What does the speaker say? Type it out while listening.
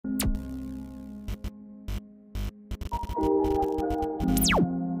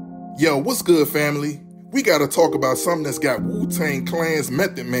Yo, what's good, family? We gotta talk about something that's got Wu-Tang Clan's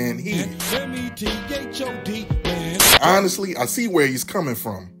Method Man heated. Honestly, I see where he's coming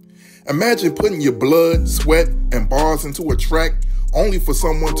from. Imagine putting your blood, sweat, and bars into a track only for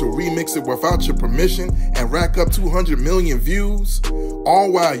someone to remix it without your permission and rack up 200 million views,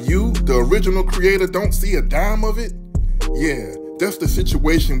 all while you, the original creator, don't see a dime of it? Yeah, that's the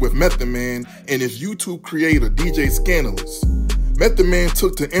situation with Method Man and his YouTube creator, DJ Scandalous. Method Man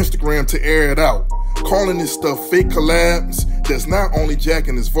took to Instagram to air it out, calling this stuff fake collabs that's not only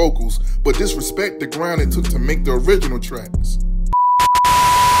jacking his vocals, but disrespect the grind it took to make the original tracks.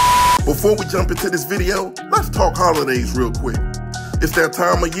 Before we jump into this video, let's talk holidays real quick. It's that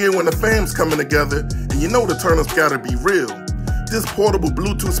time of year when the fam's coming together, and you know the turn-up's gotta be real. This portable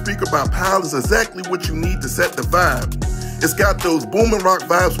Bluetooth speaker by Pyle is exactly what you need to set the vibe. It's got those booming rock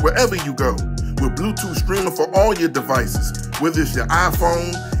vibes wherever you go, with Bluetooth streaming for all your devices, whether it's your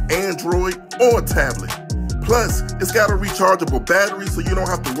iPhone, Android, or tablet. Plus, it's got a rechargeable battery so you don't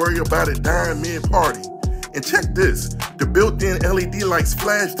have to worry about it dying mid-party. And check this, the built-in LED lights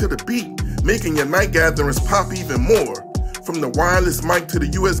flash to the beat, making your night gatherings pop even more. From the wireless mic to the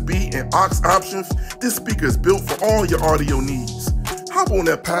USB and aux options, this speaker is built for all your audio needs. Hop on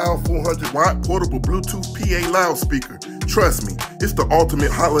that Pyle 400-watt portable Bluetooth PA loudspeaker. Trust me, it's the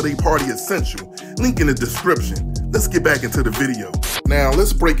ultimate holiday party essential. Link in the description. Let's get back into the video. Now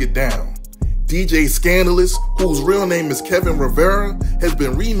let's break it down. DJ Scandalous, whose real name is Kevin Rivera, has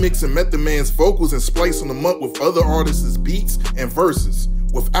been remixing Method Man's vocals and splicing them up with other artists' beats and verses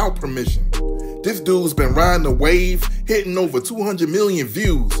without permission. This dude's been riding a wave, hitting over 200 million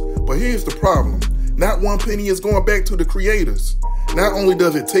views. But here's the problem. Not one penny is going back to the creators. Not only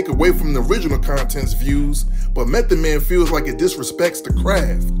does it take away from the original content's views, but Method Man feels like it disrespects the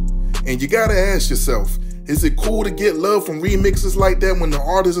craft. And you gotta ask yourself, is it cool to get love from remixes like that when the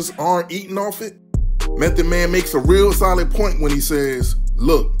artists aren't eating off it? Method Man makes a real solid point when he says,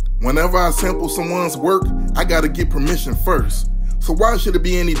 look, whenever I sample someone's work, I gotta get permission first. So why should it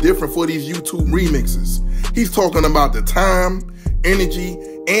be any different for these YouTube remixes? He's talking about the time, energy,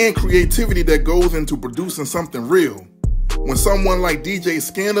 and creativity that goes into producing something real. When someone like DJ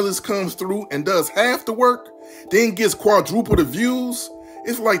Scandalous comes through and does half the work, then gets quadruple the views,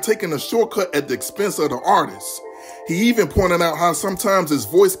 it's like taking a shortcut at the expense of the artist. He even pointed out how sometimes his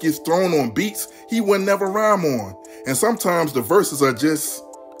voice gets thrown on beats he would never rhyme on, and sometimes the verses are just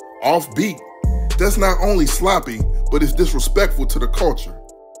offbeat. That's not only sloppy, but it's disrespectful to the culture.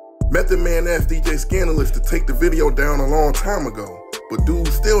 Method Man asked DJ Scandalous to take the video down a long time ago, but dude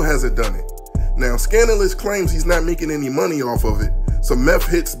still hasn't done it. Now, Scandalous claims he's not making any money off of it, so Meth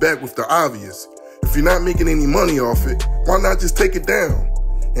hits back with the obvious. If you're not making any money off it, why not just take it down?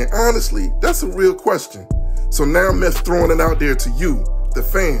 And honestly, that's a real question. So now Meth's throwing it out there to you, the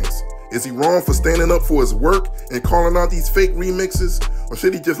fans. Is he wrong for standing up for his work and calling out these fake remixes, or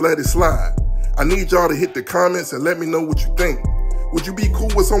should he just let it slide? I need y'all to hit the comments and let me know what you think. Would you be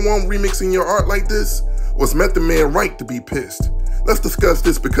cool with someone remixing your art like this? Or is Method Man right to be pissed? Let's discuss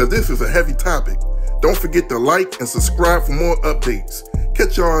this because this is a heavy topic. Don't forget to like and subscribe for more updates.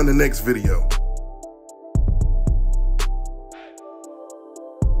 Catch y'all in the next video.